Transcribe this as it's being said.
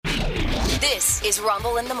This is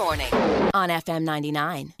Rumble in the Morning on FM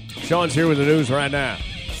 99. Sean's here with the news right now.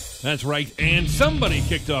 That's right. And somebody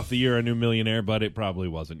kicked off the year a new millionaire, but it probably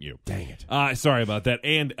wasn't you. Dang it. Sorry about that.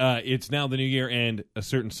 And it's now the new year, and a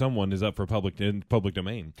certain someone is up for public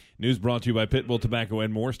domain. News brought to you by Pitbull Tobacco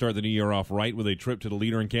and More. Start the new year off right with a trip to the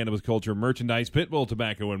leader in cannabis culture merchandise, Pitbull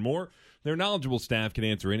Tobacco and More. Their knowledgeable staff can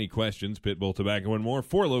answer any questions. Pitbull Tobacco and More,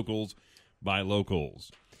 for locals, by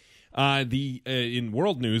locals. In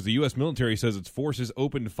world news, the U.S. military says its forces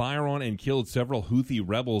opened fire on and killed several Houthi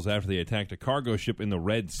rebels after they attacked a cargo ship in the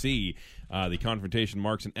Red Sea. The confrontation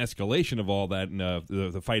marks an escalation of all that,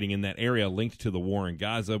 the fighting in that area linked to the war in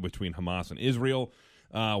Gaza between Hamas and Israel.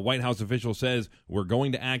 White House official says we're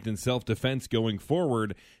going to act in self-defense going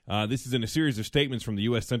forward. This is in a series of statements from the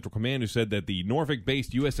U.S. Central Command, who said that the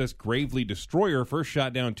Norfolk-based USS Gravely destroyer first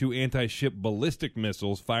shot down 2 anti-ship ballistic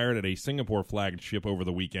missiles fired at a Singapore-flagged ship over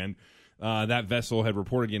the weekend. That vessel had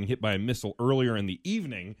reported getting hit by a missile earlier in the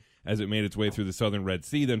evening as it made its way through the southern Red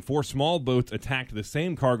Sea. Then 4 small boats attacked the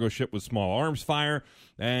same cargo ship with small arms fire,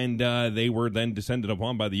 and they were then descended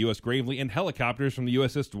upon by the U.S. Gravely and helicopters from the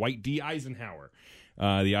USS Dwight D. Eisenhower.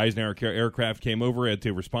 The Eisenhower aircraft came over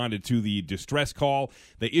to responded to the distress call.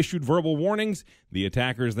 They issued verbal warnings. The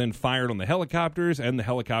attackers then fired on the helicopters, and the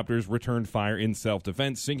helicopters returned fire in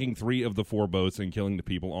self-defense, sinking 3 of the 4 boats and killing the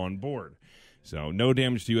people on board. So no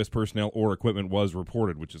damage to U.S. personnel or equipment was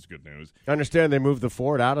reported, which is good news. I understand they moved the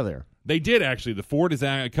Ford out of there. They did, actually. The Ford is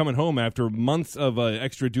coming home after months of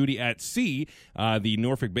extra duty at sea. The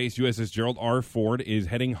Norfolk-based USS Gerald R. Ford is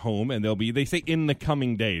heading home, and they'll be, they say, in the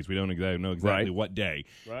coming days. We don't know exactly what day,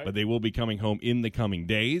 but they will be coming home in the coming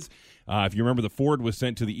days. If you remember, the Ford was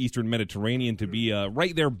sent to the eastern Mediterranean to be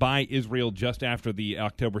right there by Israel just after the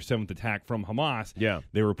October 7th attack from Hamas. Yeah.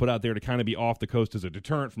 They were put out there to kind of be off the coast as a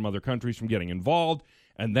deterrent from other countries from getting involved.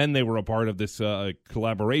 And then they were a part of this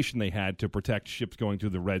collaboration they had to protect ships going through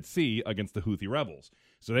the Red Sea against the Houthi rebels.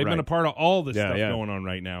 So they've been a part of all this stuff going on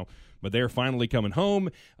right now. But they're finally coming home.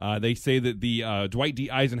 They say that the Dwight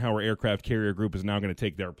D. Eisenhower aircraft carrier group is now going to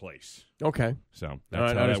take their place. Okay. So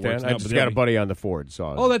that's how that works. I just got a buddy on the Ford,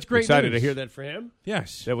 so that's great. Excited news. to hear that for him.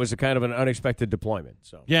 Yes. That was a kind of an unexpected deployment.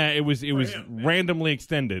 So yeah, it was randomly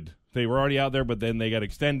extended. They were already out there, but then they got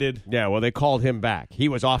extended. Yeah, well, they called him back. He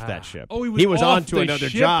was off that ship. Oh, he was off on to the another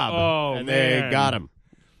ship? job, Oh, and man. they got him.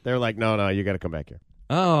 They're like, no, you got to come back here.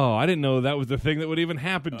 Oh, I didn't know that was the thing that would even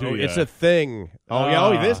happen to you. It's a thing.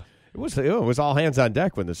 It was all hands on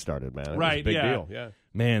deck when this started, man. It was a big deal. Yeah.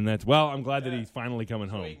 Man, I'm glad that he's finally coming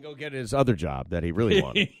home. He can go get his other job that he really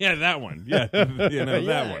wanted. Yeah, that one. Yeah,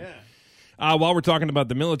 that one. While we're talking about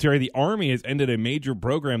the military, the Army has ended a major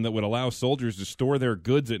program that would allow soldiers to store their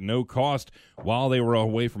goods at no cost while they were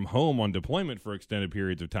away from home on deployment for extended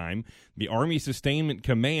periods of time. The Army Sustainment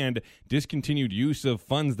Command discontinued use of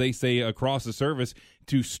funds, they say, across the service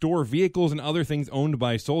to store vehicles and other things owned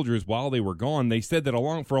by soldiers while they were gone. They said that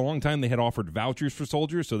for a long time they had offered vouchers for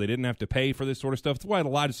soldiers so they didn't have to pay for this sort of stuff. That's why a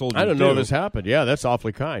lot of soldiers I didn't know this happened. Yeah, that's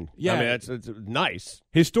awfully kind. Yeah. I mean, it's nice.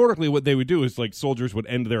 Historically, what they would do is like soldiers would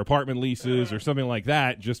end their apartment leases or something like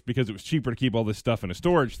that just because it was cheaper to keep all this stuff in a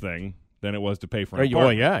storage thing than it was to pay for an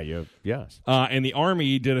apartment. Yes. And the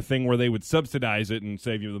Army did a thing where they would subsidize it and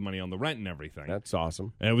save you the money on the rent and everything. That's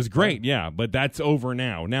awesome. And it was great, but that's over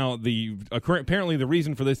now. Now, apparently the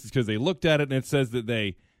reason for this is because they looked at it and it says that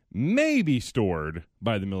they may be stored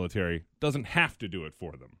by the military, doesn't have to do it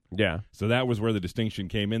for them. Yeah. So that was where the distinction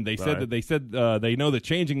came in. They said they know that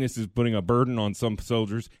changing this is putting a burden on some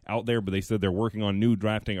soldiers out there, but they said they're working on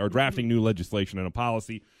drafting new legislation and a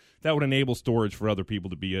policy that would enable storage for other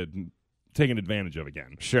people to be taken advantage of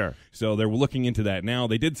again. Sure. So they're looking into that now.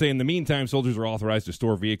 They did say in the meantime, soldiers are authorized to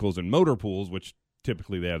store vehicles in motor pools, which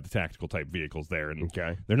typically they have the tactical type vehicles there. And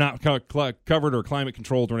they're not covered or climate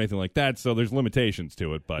controlled or anything like that, so there's limitations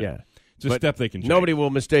to it. But it's a step they can change. Nobody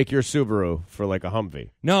will mistake your Subaru for like a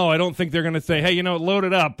Humvee. No, I don't think they're going to say, hey, load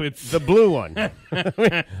it up. It's the blue one.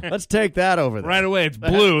 Let's take that over there. Right away. It's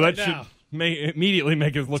blue. That should immediately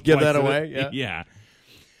make us look give that away. Yeah.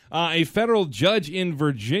 A federal judge in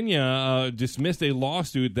Virginia dismissed a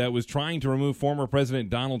lawsuit that was trying to remove former President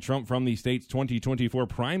Donald Trump from the state's 2024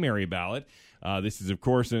 primary ballot. This is, of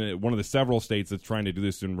course, one of the several states that's trying to do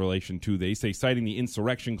this in relation to, they say, citing the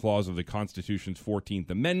insurrection clause of the Constitution's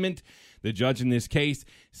 14th Amendment. The judge in this case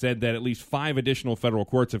said that at least 5 additional federal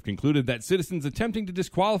courts have concluded that citizens attempting to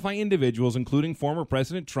disqualify individuals, including former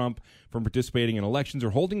President Trump, from participating in elections or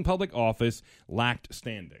holding public office lacked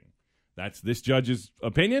standing. That's this judge's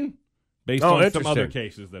opinion based on some other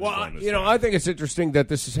cases that have done this. I think it's interesting that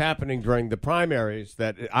this is happening during the primaries.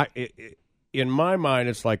 That in my mind,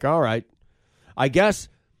 it's like, all right, I guess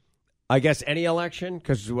I guess any election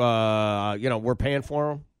because we're paying for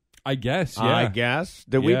them. I guess, yeah. I guess.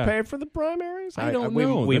 Did we pay for the primaries? I don't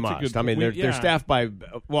know. We must. I mean, they're staffed by.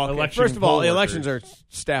 First of all, elections are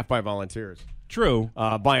staffed by volunteers. True.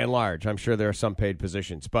 By and large, I'm sure there are some paid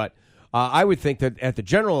positions, but I would think that at the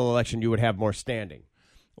general election you would have more standing.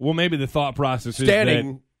 Well, maybe the thought process is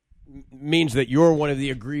standing means that you're one of the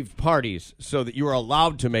aggrieved parties, so that you are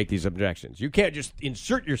allowed to make these objections. You can't just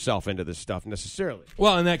insert yourself into this stuff necessarily.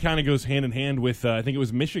 Well, and that kind of goes hand in hand with, I think it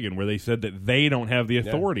was Michigan, where they said that they don't have the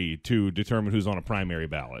authority to determine who's on a primary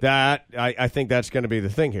ballot. I think that's going to be the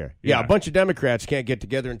thing here. Yeah, a bunch of Democrats can't get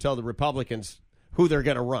together and tell the Republicans who they're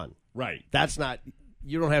going to run. Right. That's not...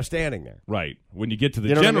 You don't have standing there. Right. When you get to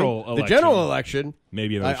the general election. The general election,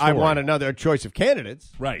 maybe I want another choice of candidates.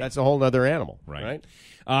 Right. That's a whole other animal. Right.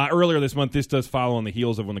 Earlier this month, this does follow on the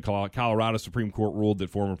heels of when the Colorado Supreme Court ruled that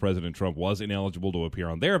former President Trump was ineligible to appear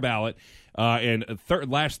on their ballot. And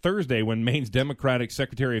last Thursday, when Maine's Democratic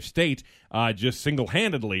Secretary of State just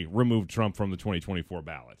single-handedly removed Trump from the 2024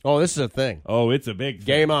 ballot. Oh, this is a thing. Oh, it's a big thing.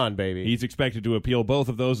 Game on, baby. He's expected to appeal both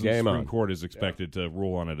of those, and the Supreme Court is expected to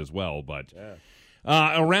rule on it as well. But...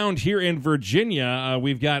 around here in Virginia,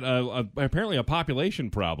 we've got apparently a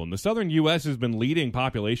population problem. The southern U.S. has been leading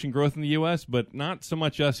population growth in the U.S., but not so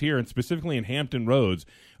much us here, and specifically in Hampton Roads.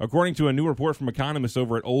 According to a new report from economists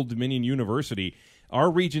over at Old Dominion University,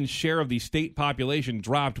 our region's share of the state population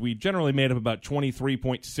dropped. We generally made up about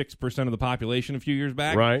 23.6% of the population a few years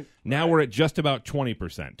back. Right. Now we're at just about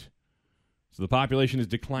 20%. So the population is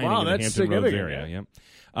declining in the Hampton Roads area.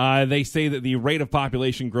 Yep. They say that the rate of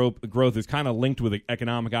population growth is kind of linked with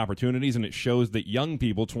economic opportunities, and it shows that young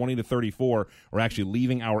people, 20 to 34, are actually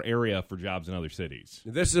leaving our area for jobs in other cities.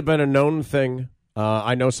 This has been a known thing.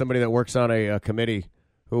 I know somebody that works on a committee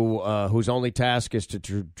whose only task is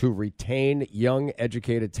to retain young,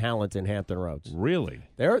 educated talent in Hampton Roads. Really?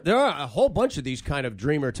 There are a whole bunch of these kind of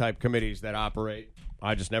dreamer-type committees that operate.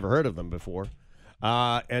 I just never heard of them before.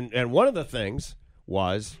 And one of the things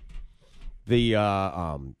was the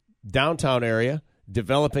downtown area,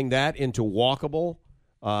 developing that into walkable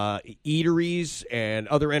eateries and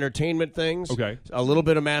other entertainment things. Okay. A little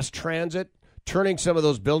bit of mass transit, turning some of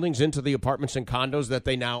those buildings into the apartments and condos that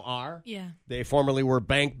they now are. Yeah. They formerly were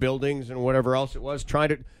bank buildings and whatever else it was, trying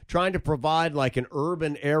to provide like an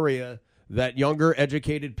urban area that younger,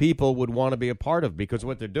 educated people would want to be a part of, because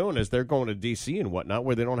what they're doing is they're going to D.C. and whatnot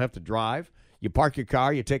where they don't have to drive. You park your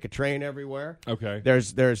car, you take a train everywhere. Okay.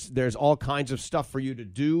 There's all kinds of stuff for you to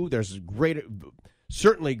do. There's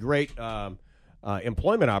certainly great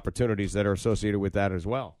employment opportunities that are associated with that as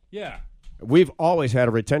well. Yeah. We've always had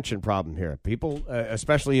a retention problem here. People,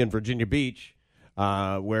 especially in Virginia Beach,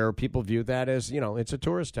 where people view that as, it's a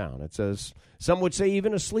tourist town. It's some would say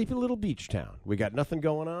even a sleepy little beach town. We got nothing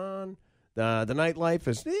going on. The nightlife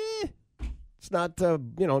is, it's not,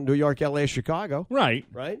 New York, L.A., Chicago. Right.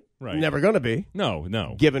 Never going to be.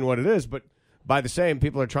 No. Given what it is. But by the same,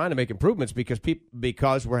 people are trying to make improvements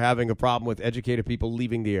because we're having a problem with educated people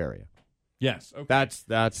leaving the area. Yes. Okay.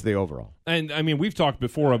 That's the overall. And, I mean, we've talked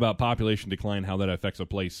before about population decline, how that affects a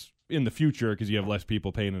place in the future because you have less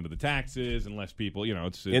people paying into the taxes and less people,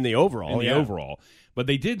 it's in the overall. Overall. But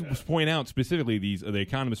they did point out specifically, the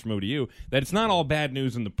economists from ODU, that it's not all bad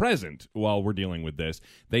news in the present while we're dealing with this.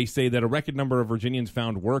 They say that a record number of Virginians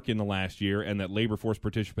found work in the last year and that labor force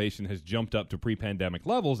participation has jumped up to pre-pandemic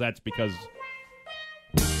levels. That's because...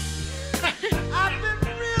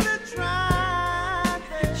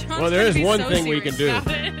 Well, there is one thing we can do.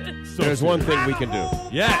 There's one thing we can do.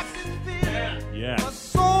 Yes.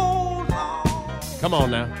 Yes. Come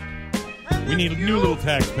on now. We need new little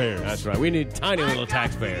taxpayers. That's right. We need tiny little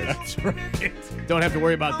taxpayers. That's right. Don't have to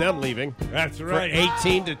worry about them leaving. That's right. For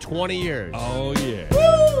 18 to 20 years. Oh, yeah.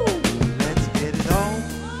 Woo! Let's get it on.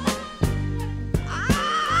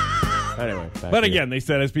 Anyway. But again, they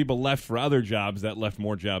said as people left for other jobs, that left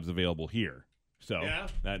more jobs available here. So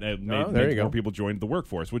that made more people join the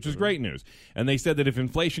workforce, which is great news. And they said that if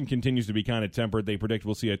inflation continues to be kind of tempered, they predict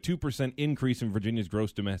we'll see a 2% increase in Virginia's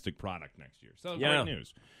gross domestic product next year. So great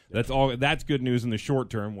news. That's good news in the short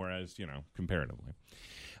term, whereas, comparatively.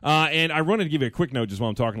 And I wanted to give you a quick note just while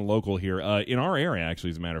I'm talking local here. In our area, actually,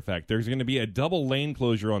 as a matter of fact, there's going to be a double lane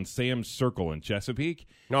closure on Sam's Circle in Chesapeake.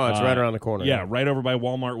 No, it's right around the corner. Yeah, right over by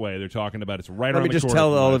Walmart Way. They're talking about it's right around the corner. Let me just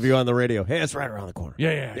tell all of you on the radio, hey, it's right around the corner.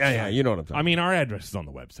 Yeah. You know what I'm talking about. I mean, our address is on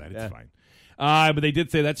the website. It's fine. But they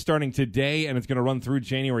did say that's starting today, and it's going to run through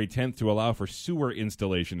January 10th to allow for sewer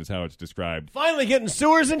installation, is how it's described. Finally getting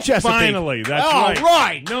sewers in Chesapeake. Finally, that's All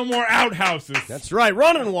right. No more outhouses. That's right.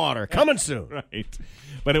 Running water. Coming soon. Right.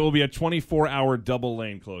 But it will be a 24-hour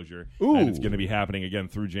double-lane closure, Ooh. and it's going to be happening again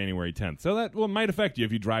through January 10th. So that might affect you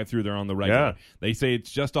if you drive through there on the regular. Yeah. They say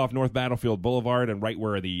it's just off North Battlefield Boulevard and right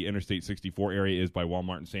where the Interstate 64 area is by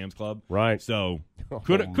Walmart and Sam's Club. Right. So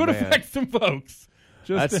could man. affect some folks.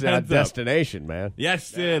 Just That's a a heads up. destination, man.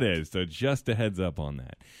 Yes, it is. So just a heads up on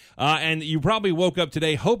that. And you probably woke up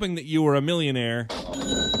today hoping that you were a millionaire,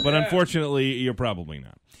 but unfortunately, you're probably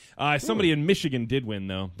not. Somebody in Michigan did win,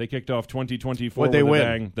 though. They kicked off 2024 What'd they with a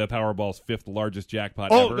win? bang. The Powerball's fifth largest jackpot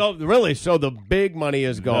Oh, ever. no, really? So the big money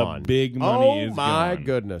is gone. The big money is gone. Oh, my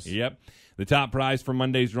goodness. Yep. The top prize for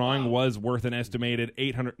Monday's drawing was worth an estimated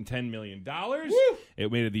 $810 million.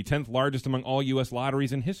 It made it the 10th largest among all U.S.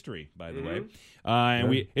 lotteries in history, by the way.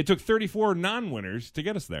 And it took 34 non-winners to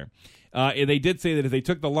get us there. They did say that if they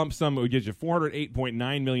took the lump sum, it would get you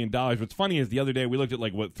 $408.9 million. What's funny is the other day we looked at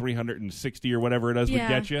like what 360 or whatever it is would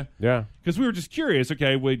get you. Yeah. Because we were just curious,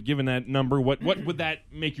 okay, given that number, what would that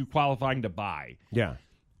make you qualifying to buy? Yeah.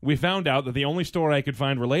 We found out that the only story I could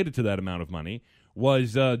find related to that amount of money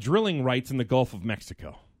was drilling rights in the Gulf of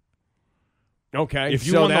Mexico. Okay. If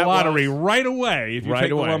you so won the that lottery was- right away, if you Right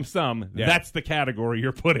take away. the lump sum, Yeah. that's the category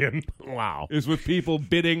you're put in. Wow. Is with people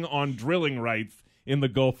bidding on drilling rights in the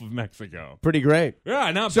Gulf of Mexico. Pretty great.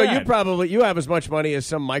 Yeah, not So bad. you have as much money as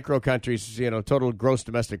some micro countries, total gross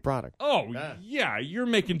domestic product. Oh, yeah, you're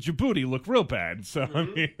making Djibouti look real bad. So, I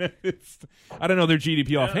mean, I don't know their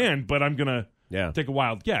GDP offhand, but I'm going to take a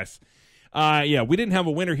wild guess. We didn't have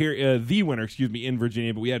a winner here, the winner, in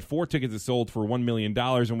Virginia, but we had 4 tickets that sold for $1 million,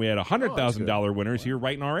 and we had $100,000 winners here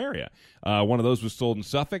right in our area. One of those was sold in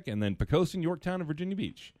Suffolk, and then Pocosin, Yorktown, and Virginia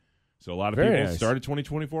Beach. So a lot of Very people nice. started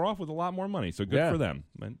 2024 off with a lot more money, so good Yeah. for them.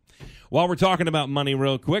 But while we're talking about money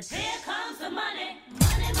real quick, Here comes the money.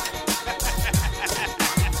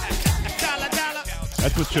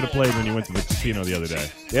 that's what should have played when you went to the casino the other day.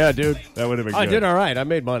 Yeah, dude. That would have been I good. did all right. I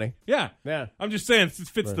made money. Yeah. Yeah. I'm just saying, it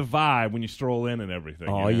fits the vibe when you stroll in and everything.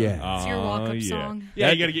 Oh, you know? yeah. It's your walk-up yeah. song. Yeah,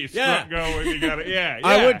 you got to get your Yeah. strut going. You got to, yeah.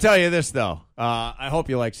 I would tell you this, though. I hope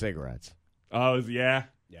you like cigarettes. Oh, yeah.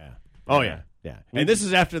 Yeah. Oh, yeah. Yeah. And this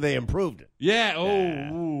is after they improved it. Yeah. Oh.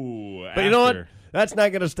 Ooh, But you know what? after. That's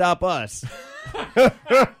not going to stop us.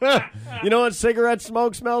 You know what cigarette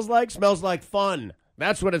smoke smells like? Smells like fun.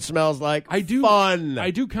 That's what it smells like. I do Fun.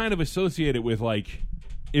 I do kind of associate it with like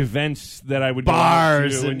events that I would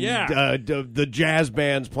Bars go out to, and yeah. the jazz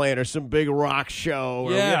bands playing or some big rock show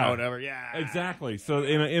or Yeah. whatever. Yeah. Exactly. So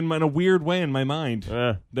in a weird way in my mind,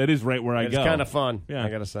 that is right where I It's go. kind of fun, Yeah. I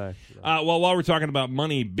got to say. Well, while we're talking about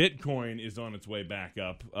money, Bitcoin is on its way back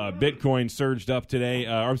up. Bitcoin surged up today.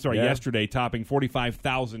 Yesterday, topping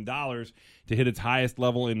 $45,000 to hit its highest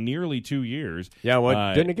level in nearly 2 years. Yeah,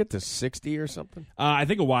 didn't it get to 60 or something? I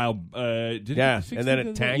think a while. Did it Yeah, get to and then 60?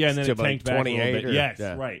 it tanked Yeah, and then to it tanked about back a little 28. bit. Or, Yes,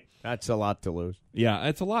 yeah. right. That's a lot to lose. Yeah,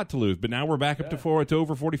 it's a lot to lose. But now we're back up to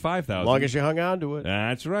over 45,000. As long as you hung on to it.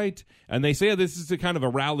 That's right. And they say this is a kind of a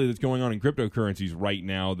rally that's going on in cryptocurrencies right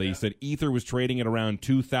now. They said Ether was trading at around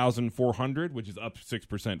 2,400, which is up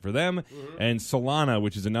 6% for them. And Solana,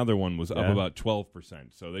 which is another one, was up about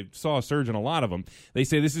 12%. So they saw a surge in a lot of them. They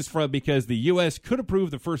say this is because the U.S. could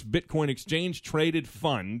approve the first Bitcoin exchange-traded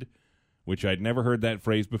fund, which I'd never heard that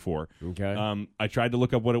phrase before. Okay. I tried to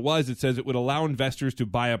look up what it was. It says it would allow investors to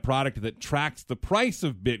buy a product that tracks the price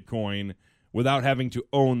of Bitcoin without having to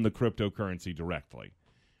own the cryptocurrency directly.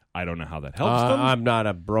 I don't know how that helps them. I'm not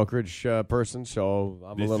a brokerage person, so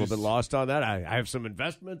I'm This a little is- bit lost on that. I have some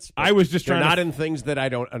investments. but I was just they're trying to not in things that I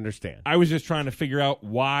don't understand. I was just trying to figure out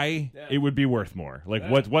why it would be worth more. Like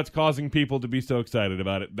what's causing people to be so excited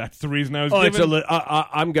about it. That's the reason I was giving.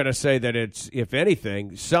 I'm going to say that it's, if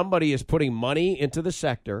anything, somebody is putting money into the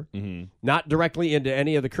sector, not directly into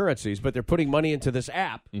any of the currencies, but they're putting money into this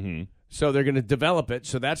app. So they're going to develop it.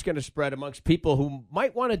 So that's going to spread amongst people who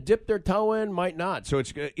might want to dip their toe in, might not. So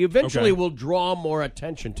it's eventually will draw more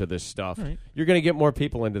attention to this stuff. Right. You're going to get more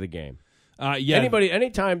people into the game.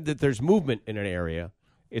 Anytime that there's movement in an area,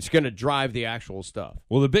 it's going to drive the actual stuff.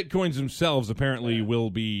 Well, the Bitcoins themselves apparently will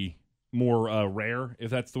be more rare,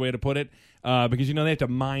 if that's the way to put it, because, they have to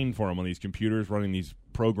mine for them on these computers running these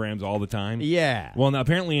programs all the time. Yeah. Well, now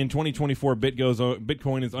apparently in 2024,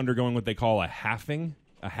 Bitcoin is undergoing what they call a halving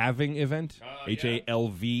event,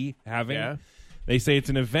 HALV, halving. Yeah. They say it's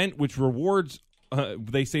an event which rewards.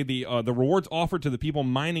 They say the rewards offered to the people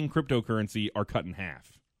mining cryptocurrency are cut in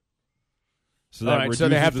half. So that reduces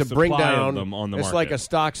they have the to bring supply down of them on the it's market. like a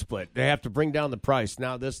stock split. They have to bring down the price.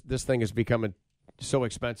 Now this thing is becoming so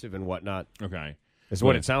expensive and whatnot. Okay. Is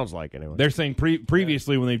what it sounds like anyway. They're saying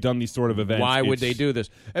previously when they've done these sort of events. Why would they do this?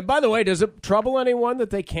 And by the way, does it trouble anyone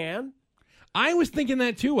that they can? I was thinking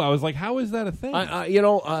that too. I was like, how is that a thing?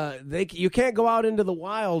 You can't go out into the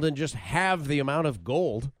wild and just have the amount of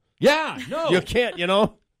gold. Yeah, no. You can't,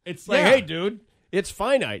 It's like, hey, dude, it's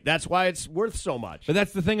finite. That's why it's worth so much. But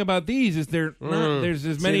that's the thing about these is there's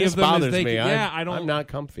as many of them as they can. Yeah, I'm not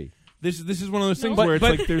comfy. This is one of those things where it's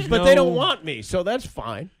like there's but they don't want me, so that's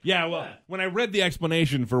fine. Yeah, well, when I read the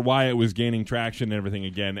explanation for why it was gaining traction and everything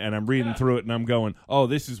again, and I'm reading through it and I'm going, oh,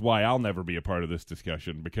 this is why I'll never be a part of this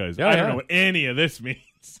discussion because I don't know what any of this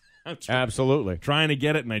means. I'm Absolutely. trying to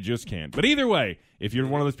get it and I just can't. But either way, if you're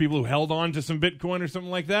one of those people who held on to some Bitcoin or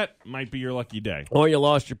something like that, might be your lucky day. Or you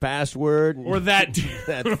lost your password. Or that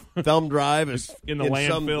thumb drive is in the landfill.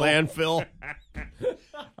 Some landfill.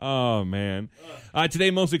 Oh, man.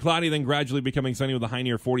 Today, mostly cloudy, then gradually becoming sunny with a high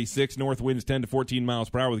near 46. North winds 10 to 14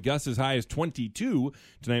 miles per hour with gusts as high as 22.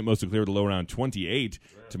 Tonight, mostly clear with a low around 28.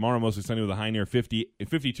 Tomorrow, mostly sunny with a high near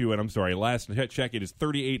 52. And I'm sorry, last check, it is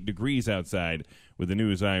 38 degrees outside. With the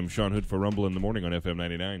news, I'm Sean Hood for Rumble in the Morning on FM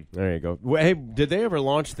 99. There you go. Hey, did they ever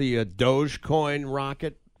launch the Dogecoin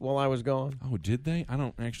rocket while I was gone? Oh, did they? I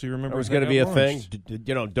don't actually remember. It was going to be a thing.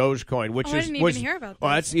 Dogecoin, which I didn't even hear about that. Oh,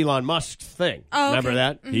 that's Elon Musk's thing. Oh, remember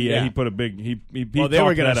okay. that? He put a big. He well, they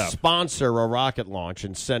were going to sponsor a rocket launch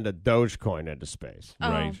and send a Dogecoin into space. Oh.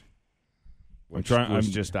 Right. Which I'm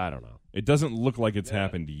just I don't know. It doesn't look like it's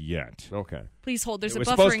happened yet. Okay. Please hold. There's It a was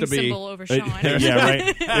supposed buffering to be- symbol over Sean. Yeah,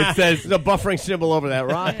 right. It says There's a buffering symbol over that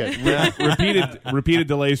rocket. repeated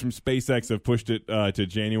delays from SpaceX have pushed it to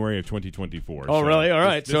January of 2024. Oh, So really? All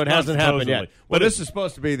right. this So it month, hasn't happened yet. supposedly. Well, this is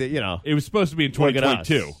supposed to be It was supposed to be in Look at us.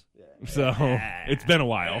 2022. So it's been a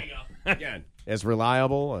while. again, as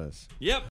reliable as. Yep.